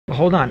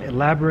hold on,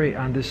 elaborate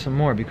on this some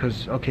more,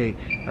 because, okay,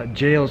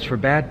 jails for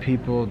bad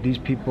people, these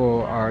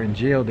people are in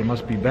jail, they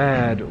must be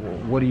bad.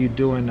 What are you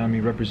doing, I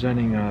mean,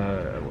 representing,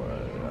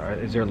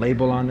 is there a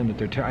label on them that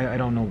they're I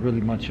don't know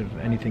really much of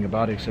anything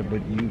about it, except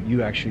but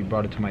you actually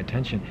brought it to my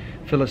attention.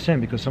 Fill us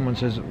in, because someone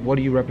says, what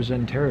do you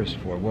represent terrorists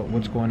for?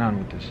 What's going on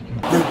with this?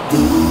 The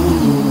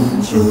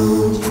Dean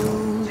Show.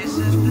 This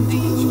is the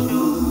Dean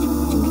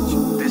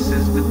Show. This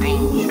is the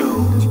Dean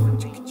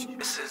Show.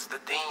 This is the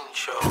Dean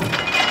Show.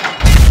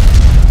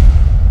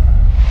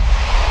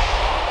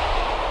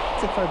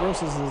 Cystic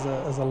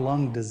fibrosis is a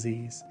lung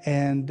disease,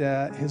 and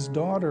his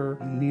daughter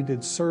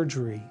needed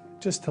surgery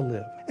just to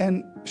live.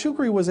 And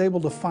Shukri was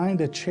able to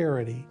find a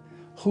charity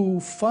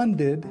who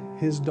funded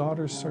his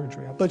daughter's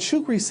surgery. But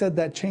Shukri said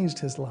that changed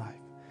his life.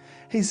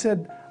 He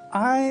said,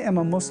 I am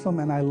a Muslim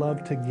and I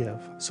love to give.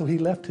 So he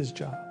left his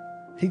job.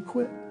 He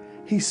quit.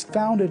 He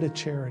founded a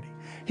charity.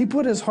 He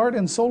put his heart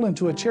and soul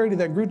into a charity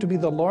that grew to be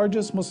the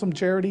largest Muslim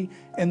charity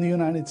in the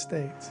United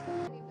States.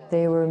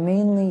 They were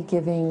mainly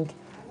giving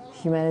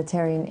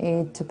humanitarian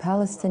aid to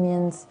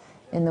Palestinians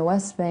in the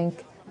West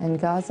Bank and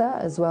Gaza,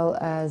 as well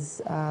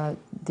as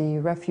the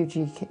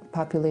refugee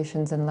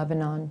populations in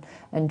Lebanon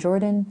and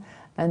Jordan.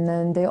 And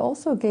then they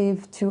also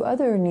gave to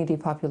other needy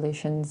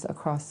populations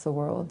across the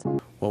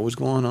world. What was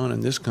going on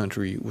in this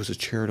country was a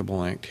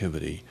charitable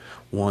activity,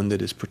 one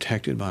that is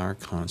protected by our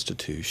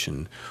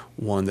Constitution,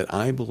 one that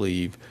I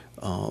believe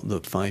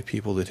the 5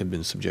 people that have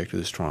been subject to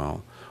this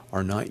trial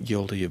are not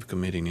guilty of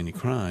committing any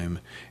crime,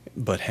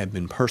 but have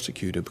been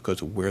persecuted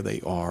because of where they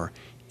are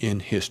in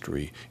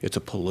history. It's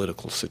a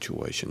political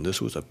situation. This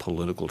was a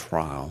political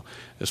trial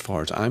as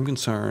far as I'm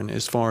concerned,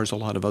 as far as a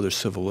lot of other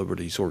civil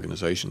liberties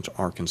organizations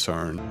are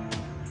concerned.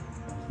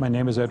 My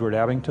name is Edward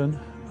Abington.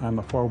 I'm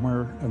a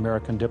former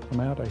American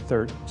diplomat. I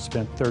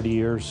spent 30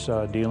 years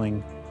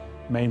dealing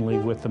mainly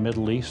with the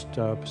Middle East,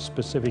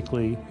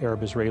 specifically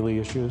Arab-Israeli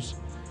issues.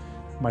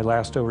 My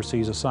last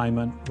overseas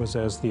assignment was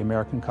as the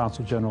American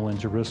Consul General in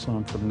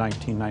Jerusalem from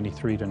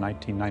 1993 to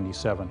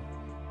 1997.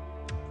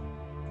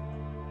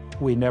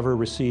 We never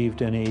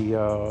received any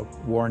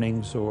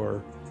warnings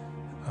or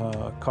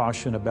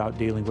caution about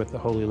dealing with the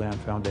Holy Land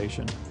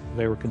Foundation.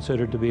 They were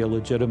considered to be a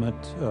legitimate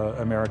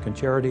American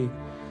charity,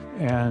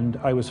 and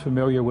I was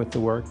familiar with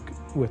their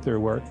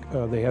work.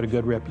 They had a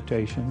good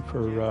reputation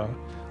for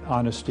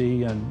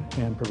honesty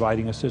and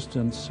providing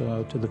assistance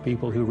to the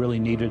people who really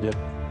needed it.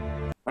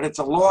 But it's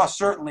a law,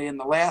 certainly in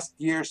the last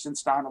year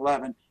since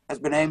 9/11, has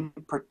been aimed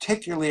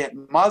particularly at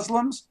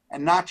Muslims,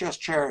 and not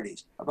just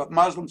charities, but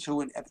Muslims who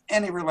have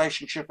any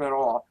relationship at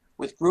all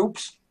with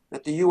groups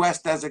that the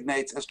U.S.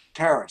 designates as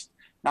terrorists.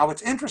 Now,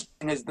 what's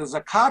interesting is the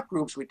Zakat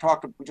groups we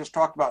just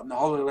talked about in the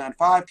Holy Land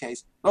 5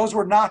 case, those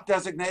were not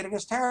designated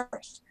as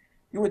terrorists.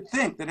 You would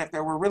think that if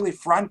there were really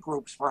front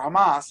groups for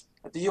Hamas,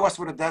 that the U.S.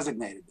 would have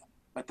designated them,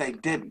 but they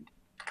didn't.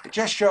 It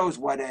just shows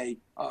what a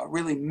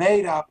really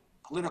made-up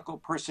political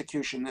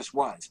persecution this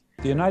was.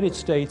 The United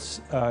States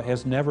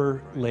has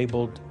never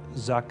labeled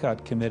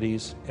Zakat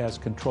committees as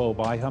controlled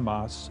by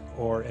Hamas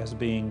or as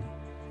being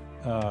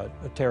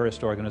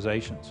terrorist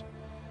organizations.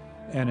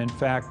 And in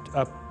fact,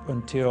 up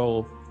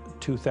until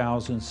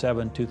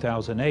 2007,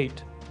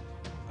 2008,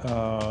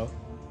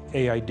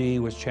 AID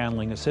was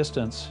channeling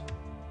assistance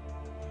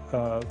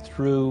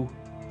through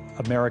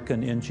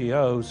American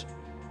NGOs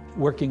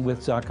working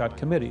with Zakat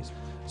committees.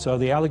 So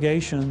the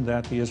allegation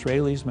that the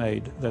Israelis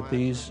made that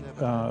these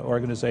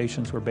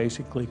organizations were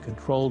basically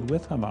controlled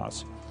with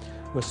Hamas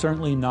was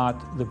certainly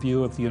not the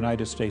view of the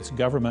United States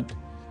government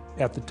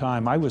at the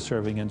time I was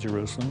serving in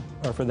Jerusalem,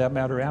 or for that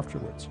matter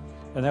afterwards.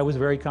 And that was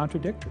very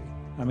contradictory.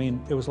 I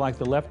mean, it was like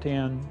the left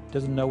hand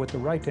doesn't know what the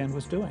right hand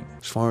was doing.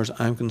 As far as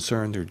I'm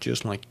concerned, they're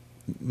just like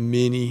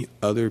many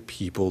other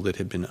people that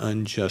have been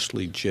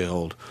unjustly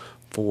jailed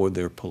for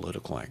their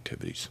political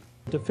activities.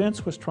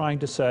 Defense was trying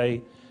to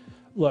say,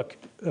 look,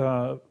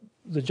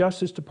 the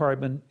Justice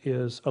Department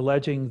is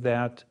alleging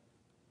that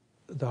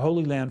the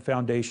Holy Land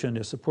Foundation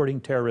is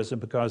supporting terrorism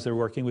because they're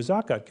working with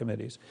Zakat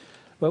committees.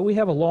 But we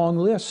have a long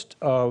list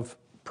of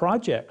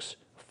projects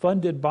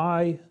funded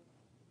by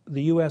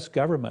the U.S.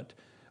 government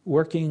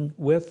working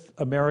with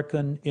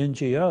American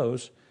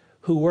NGOs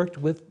who worked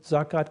with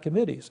Zakat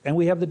committees. And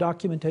we have the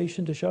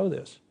documentation to show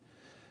this.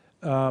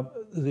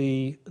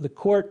 The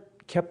court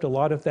kept a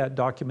lot of that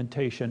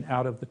documentation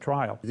out of the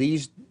trial.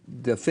 These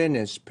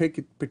defendants,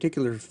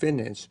 particular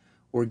defendants,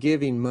 were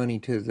giving money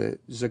to the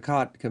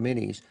Zakat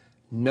committees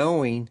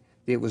knowing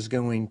it was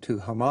going to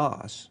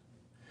Hamas.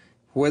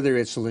 Whether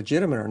it's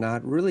legitimate or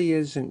not really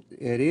isn't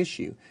at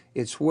issue.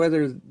 It's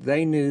whether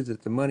they knew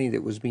that the money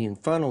that was being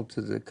funneled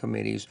to the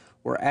committees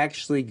were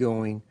actually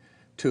going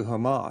to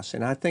Hamas.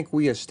 And I think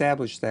we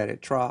established that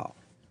at trial.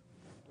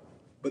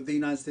 But the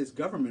United States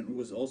government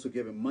was also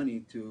giving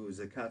money to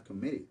Zakat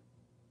committee.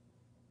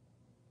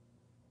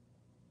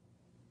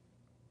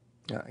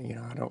 You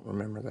know, I don't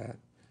remember that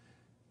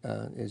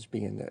as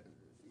being that.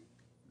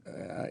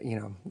 You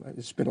know,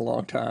 it's been a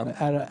long time.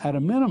 At a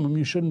minimum,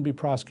 you shouldn't be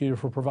prosecuted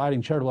for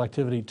providing charitable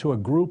activity to a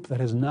group that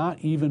has not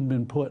even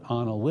been put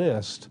on a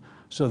list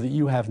so that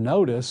you have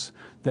notice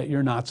that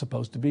you're not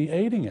supposed to be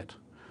aiding it.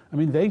 I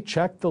mean, they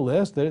checked the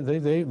list.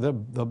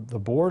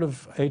 The board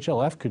of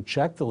HLF could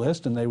check the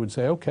list and they would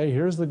say, okay,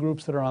 here's the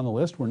groups that are on the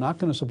list. We're not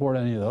going to support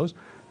any of those.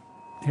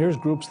 Here's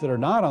groups that are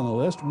not on the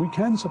list. We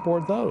can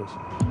support those.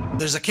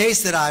 There's a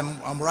case that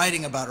I'm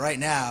writing about right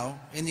now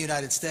in the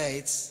United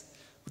States,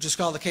 which is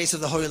called the case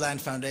of the Holy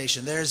Land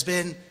Foundation. There's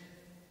been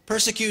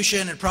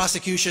persecution and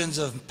prosecutions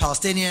of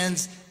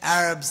Palestinians,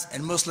 Arabs,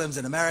 and Muslims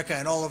in America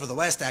and all over the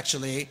West,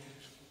 actually,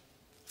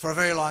 for a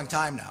very long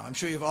time now. I'm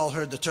sure you've all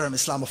heard the term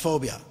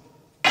Islamophobia.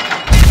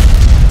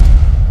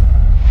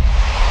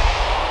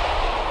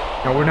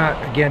 Now, we're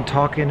not, again,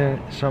 talking to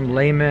some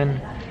layman.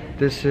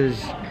 This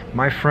is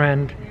my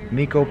friend,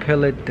 Miko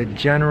Pilot, the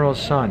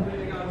general's son.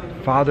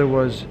 Father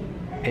was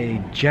a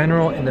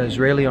general in the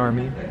Israeli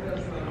army,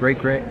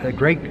 grandfather,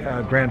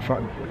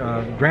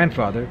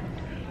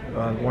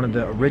 one of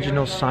the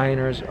original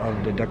signers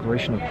of the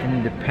Declaration of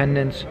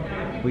Independence.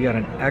 We got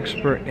an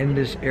expert in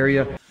this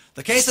area.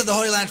 The case of the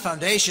Holy Land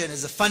Foundation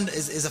is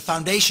a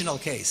foundational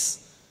case.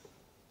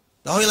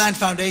 The Holy Land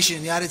Foundation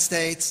in the United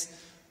States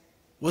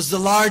was the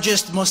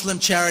largest Muslim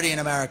charity in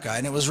America,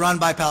 and it was run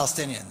by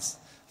Palestinians.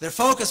 Their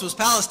focus was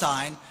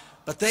Palestine,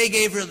 but they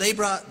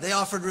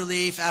offered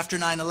relief after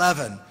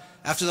 9/11,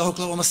 after the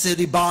Oklahoma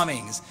City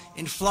bombings,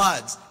 in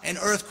floods and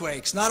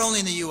earthquakes, not only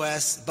in the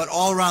US, but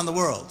all around the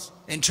world,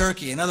 in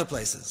Turkey and other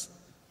places.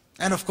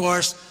 And of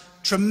course,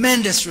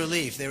 tremendous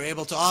relief they were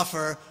able to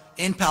offer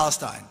in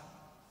Palestine,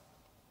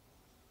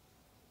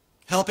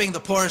 helping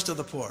the poorest of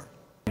the poor.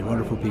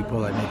 Wonderful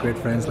people. I made great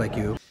friends like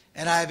you.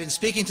 And I've been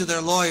speaking to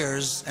their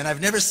lawyers, and I've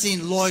never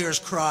seen lawyers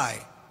cry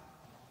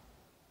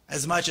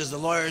as much as the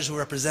lawyers who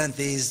represent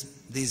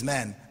these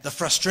men. The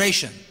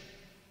frustration,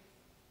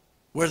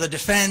 where the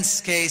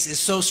defense case is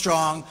so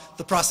strong,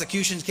 the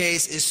prosecution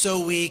case is so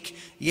weak,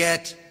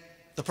 yet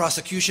the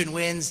prosecution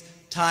wins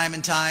time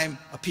and time,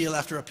 appeal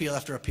after appeal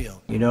after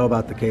appeal. You know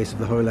about the case of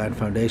the Holy Land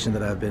Foundation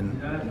that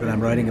I'm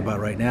writing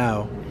about right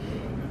now.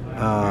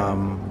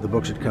 The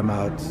book should come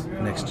out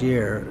next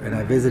year, and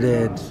I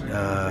visited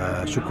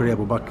Shukri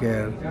Abu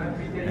Bakr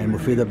and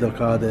Mufid Abdel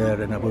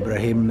Qadir and Abu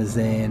Ibrahim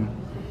Mazain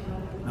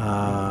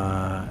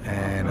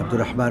and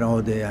Abdurrahman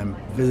Ode. I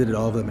visited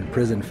all of them in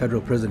prison,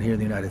 federal prison here in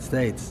the United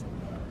States.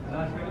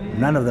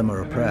 None of them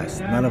are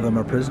oppressed. None of them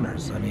are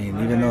prisoners. I mean,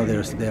 even though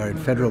they are in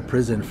federal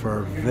prison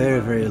for very,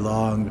 very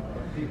long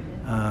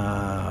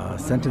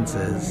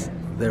sentences,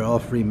 they're all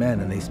free men,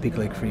 and they speak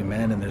like free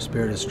men, and their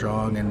spirit is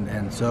strong.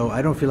 And so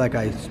I don't feel like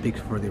I speak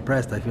for the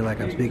oppressed. I feel like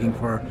I'm speaking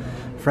for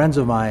friends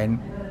of mine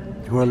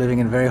who are living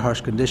in very harsh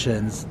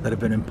conditions that have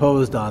been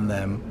imposed on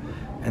them,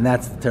 and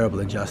that's the terrible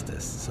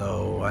injustice.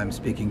 So I'm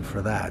speaking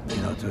for that,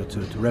 you know,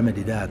 to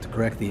remedy that, to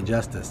correct the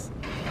injustice.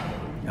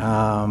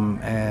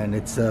 And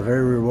it's a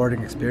very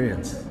rewarding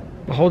experience.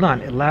 But hold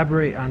on,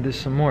 elaborate on this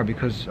some more,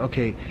 because,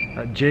 okay,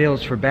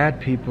 jails for bad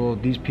people,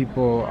 these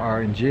people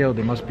are in jail,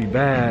 they must be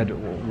bad.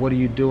 What are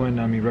you doing,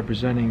 I mean,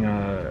 representing,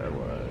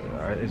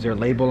 is there a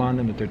label on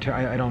them that they're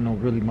I don't know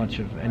really much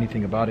of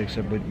anything about it,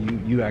 except but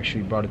you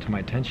actually brought it to my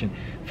attention.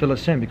 Fill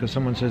us in, because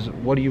someone says,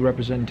 what do you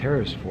represent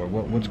terrorists for?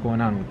 What's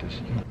going on with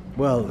this?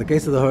 Well, the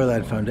case of the Holy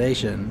Land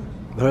Foundation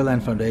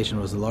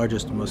was the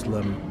largest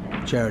Muslim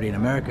charity in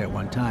America at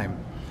one time.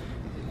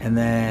 And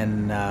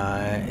then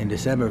in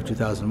December of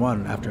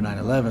 2001, after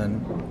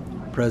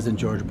 9/11, President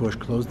George Bush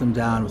closed them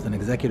down with an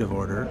executive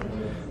order,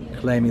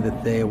 claiming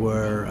that they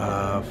were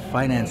a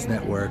finance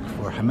network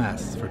for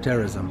Hamas, for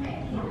terrorism.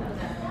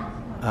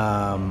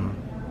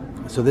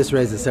 So this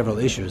raises several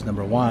issues.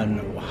 Number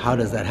one, how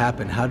does that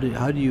happen? How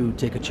do you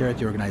take a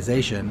charity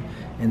organization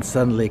and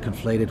suddenly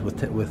conflate it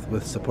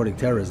with supporting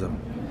terrorism?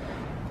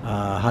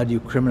 How do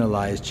you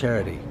criminalize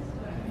charity?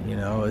 You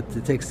know,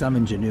 it takes some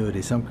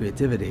ingenuity, some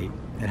creativity.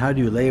 And how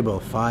do you label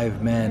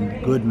 5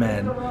 men, good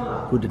men,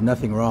 who did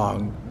nothing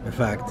wrong, in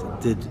fact,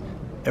 did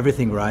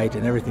everything right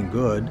and everything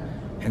good,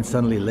 and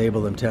suddenly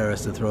label them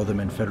terrorists and throw them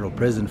in federal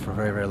prison for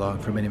very, very long,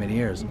 for many, many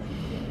years?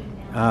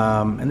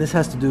 And this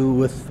has to do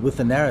with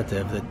the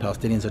narrative that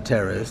Palestinians are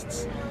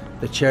terrorists.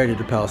 The charity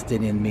to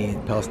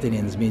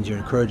Palestinians means you're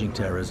encouraging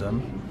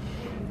terrorism.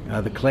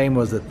 The claim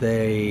was that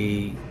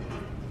they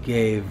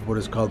gave what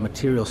is called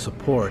material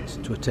support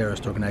to a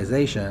terrorist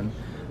organization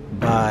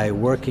by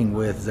working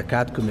with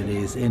zakat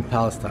committees in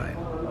Palestine.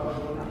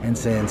 And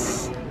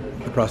since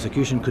the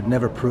prosecution could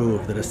never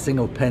prove that a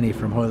single penny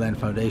from Holy Land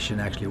Foundation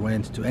actually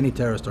went to any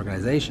terrorist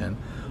organization,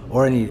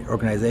 or any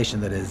organization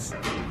that is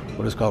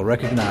what is called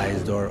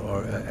recognized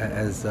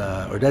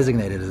or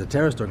designated as a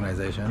terrorist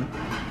organization,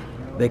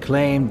 they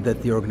claimed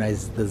that the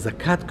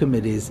zakat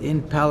committees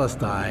in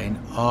Palestine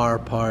are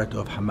part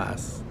of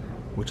Hamas,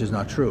 which is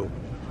not true.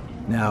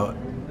 Now,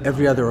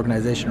 every other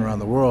organization around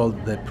the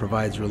world that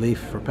provides relief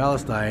for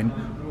Palestine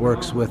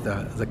works with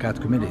the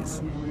zakat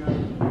committees.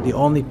 The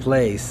only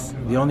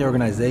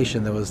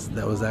organization that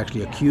was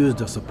actually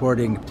accused of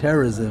supporting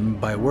terrorism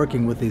by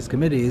working with these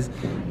committees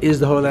is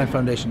the Holy Land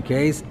Foundation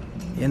case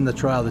in the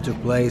trial that took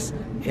place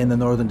in the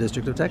Northern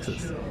District of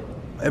Texas.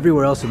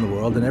 everywhere else in the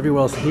world and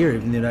everywhere else here,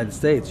 even in the United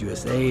States,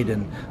 USAID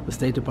and the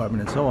State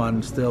Department and so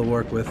on, still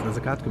work with the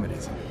Zakat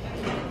committees.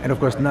 And of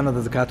course, none of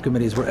the Zakat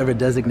committees were ever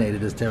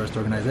designated as terrorist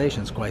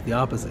organizations, quite the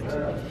opposite.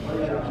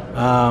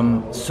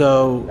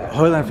 So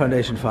Holy Land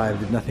Foundation 5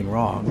 did nothing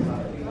wrong.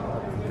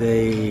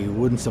 They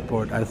wouldn't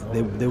support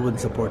they wouldn't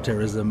support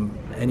terrorism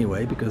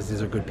anyway, because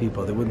these are good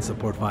people. They wouldn't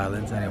support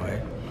violence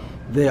anyway.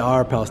 They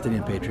are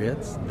Palestinian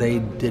patriots. They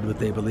did what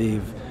they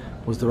believe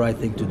was the right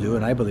thing to do,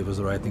 and I believe was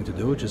the right thing to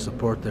do, which is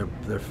support their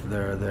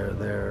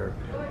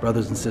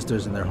brothers and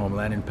sisters in their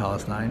homeland in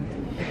Palestine.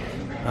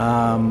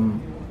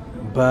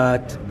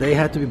 But they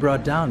had to be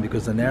brought down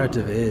because the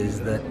narrative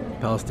is that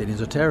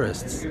Palestinians are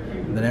terrorists.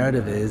 The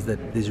narrative is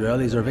that the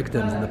Israelis are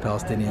victims and the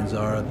Palestinians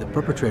are the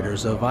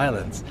perpetrators of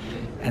violence.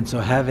 And so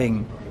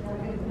having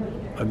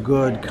a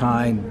good,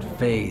 kind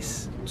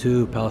face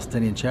to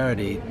Palestinian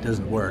charity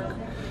doesn't work.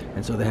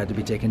 And so they had to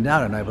be taken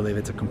down, and I believe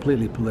it's a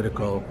completely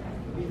political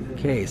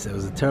case. It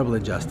was a terrible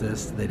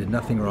injustice. They did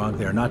nothing wrong.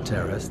 They are not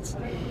terrorists.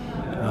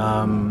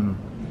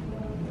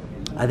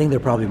 I think there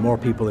are probably more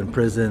people in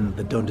prison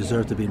that don't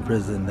deserve to be in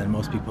prison than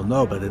most people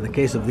know, but in the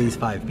case of these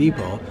 5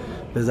 people,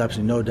 there's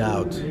absolutely no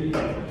doubt,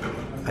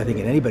 I think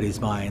in anybody's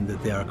mind,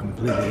 that they are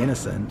completely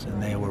innocent,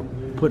 and they were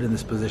put in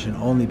this position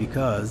only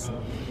because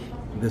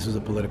this was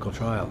a political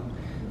trial.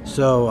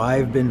 So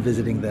I've been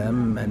visiting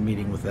them and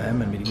meeting with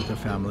them and meeting with their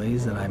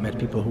families, and I met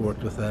people who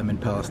worked with them in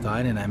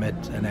Palestine, and I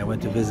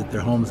went to visit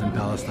their homes in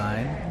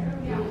Palestine.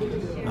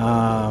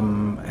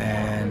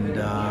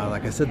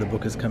 Like I said, the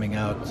book is coming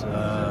out,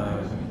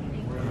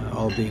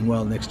 all being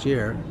well, next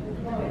year.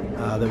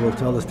 That will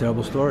tell this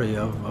terrible story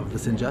of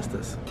this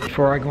injustice.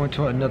 Before I go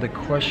into another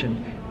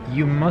question,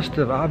 you must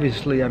have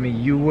obviously, I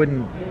mean, you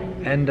wouldn't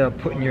end up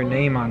putting your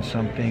name on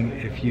something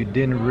if you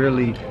didn't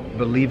really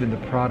believe in the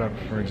product,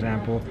 for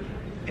example.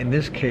 In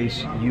this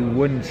case, you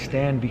wouldn't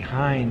stand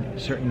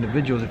behind certain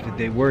individuals if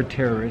they were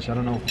terrorists. I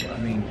don't know, I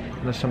mean,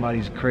 unless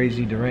somebody's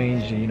crazy,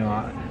 deranged, you know,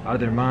 out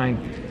of their mind.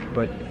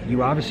 But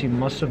you obviously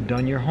must have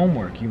done your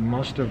homework. You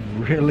must have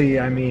really,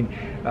 I mean,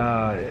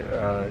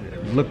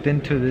 looked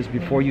into this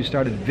before you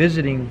started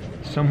visiting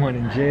someone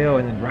in jail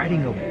and then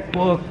writing a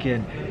book.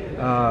 And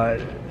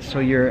so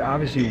you're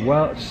obviously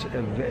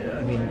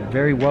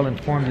very well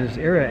informed in this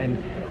area.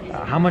 And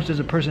how much does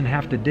a person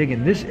have to dig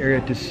in this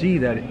area to see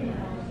that,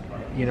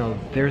 you know,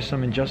 there's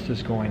some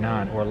injustice going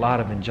on, or a lot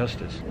of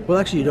injustice? Well,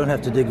 actually, you don't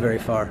have to dig very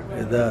far.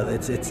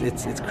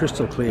 It's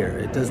crystal clear.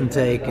 It doesn't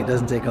take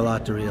a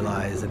lot to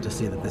realize and to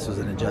see that this was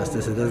an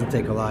injustice. It doesn't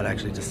take a lot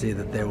actually to see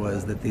that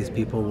these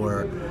people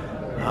were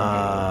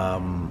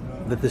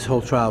that this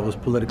whole trial was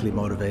politically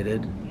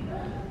motivated,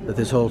 that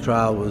this whole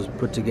trial was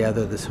put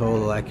together, this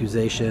whole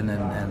accusation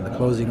and the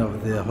closing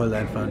of the Holy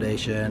Land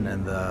Foundation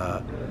and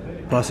the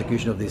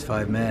prosecution of these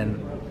 5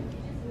 men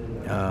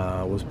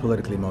was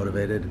politically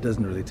motivated. It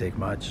doesn't really take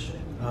much.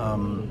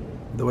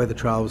 The way the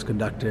trial was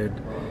conducted,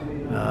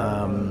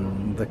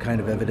 the kind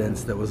of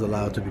evidence that was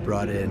allowed to be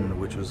brought in,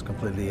 which was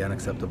completely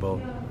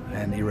unacceptable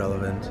and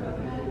irrelevant.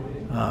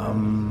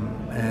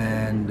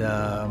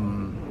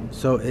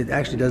 So it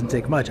actually doesn't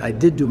take much. I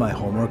did do my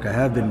homework. I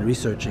have been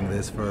researching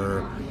this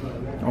for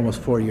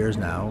almost 4 years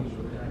now.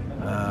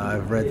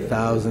 I've read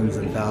thousands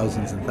and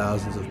thousands and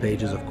thousands of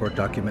pages of court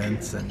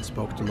documents and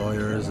spoke to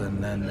lawyers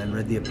and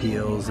read the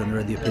appeals and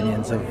read the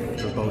opinions of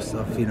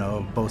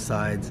both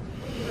sides.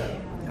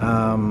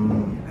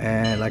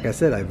 And like I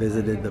said, I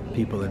visited the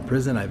people in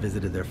prison, I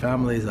visited their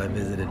families, I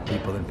visited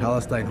people in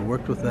Palestine who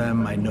worked with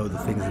them. I know the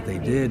things that they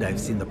did, I've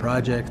seen the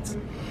projects,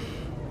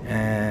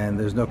 and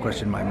there's no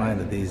question in my mind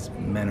that these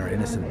men are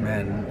innocent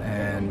men,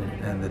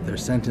 and that their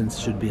sentence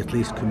should be at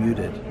least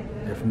commuted,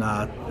 if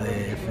not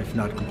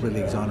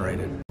completely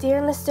exonerated.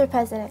 Dear Mr.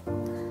 President,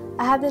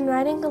 I have been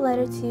writing a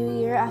letter to you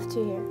year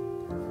after year.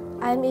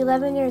 I am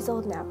 11 years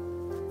old now.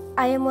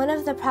 I am one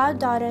of the proud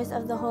daughters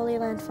of the Holy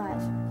Land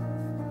 5.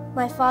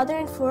 My father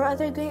and 4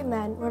 other great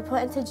men were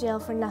put into jail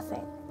for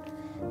nothing.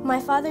 My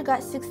father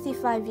got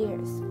 65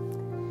 years.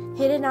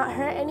 He did not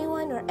hurt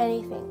anyone or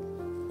anything.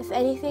 If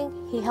anything,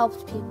 he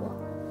helped people.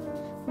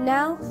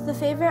 Now, the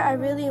favor I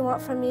really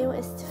want from you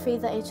is to free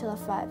the HLF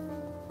 5.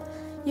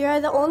 You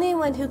are the only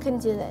one who can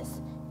do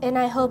this, and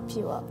I hope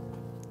you will.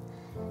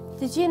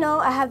 Did you know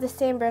I have the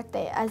same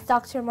birthday as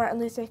Dr. Martin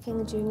Luther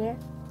King Jr.?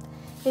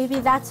 Maybe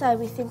that's why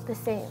we think the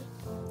same.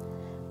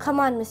 Come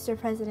on, Mr.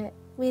 President,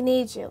 we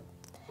need you.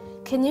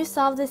 Can you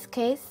solve this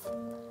case?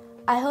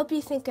 I hope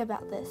you think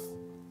about this,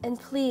 and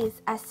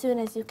please, as soon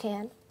as you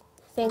can.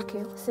 Thank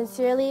you.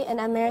 Sincerely, an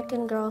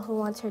American girl who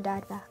wants her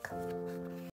dad back.